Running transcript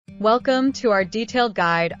Welcome to our detailed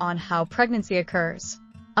guide on how pregnancy occurs.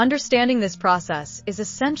 Understanding this process is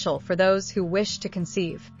essential for those who wish to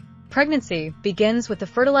conceive. Pregnancy begins with the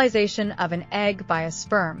fertilization of an egg by a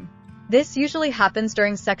sperm. This usually happens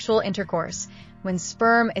during sexual intercourse, when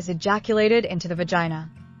sperm is ejaculated into the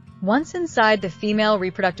vagina. Once inside the female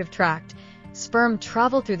reproductive tract, sperm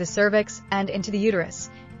travel through the cervix and into the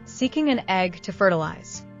uterus, seeking an egg to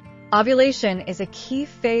fertilize. Ovulation is a key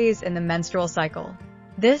phase in the menstrual cycle.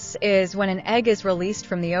 This is when an egg is released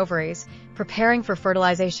from the ovaries, preparing for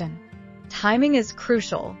fertilization. Timing is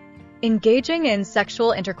crucial. Engaging in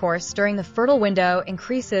sexual intercourse during the fertile window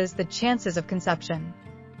increases the chances of conception.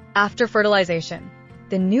 After fertilization,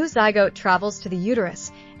 the new zygote travels to the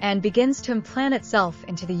uterus and begins to implant itself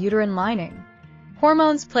into the uterine lining.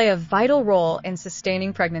 Hormones play a vital role in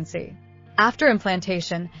sustaining pregnancy. After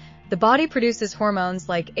implantation, the body produces hormones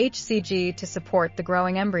like HCG to support the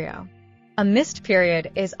growing embryo. A missed period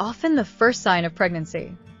is often the first sign of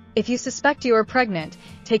pregnancy. If you suspect you are pregnant,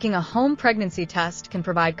 taking a home pregnancy test can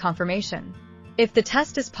provide confirmation. If the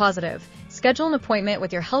test is positive, schedule an appointment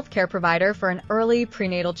with your healthcare provider for an early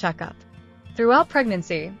prenatal checkup. Throughout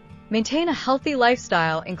pregnancy, maintain a healthy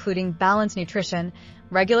lifestyle including balanced nutrition,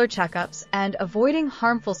 regular checkups, and avoiding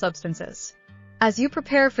harmful substances. As you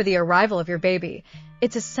prepare for the arrival of your baby,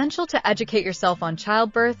 it's essential to educate yourself on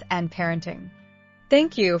childbirth and parenting.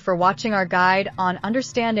 Thank you for watching our guide on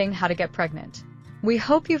understanding how to get pregnant. We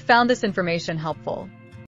hope you found this information helpful.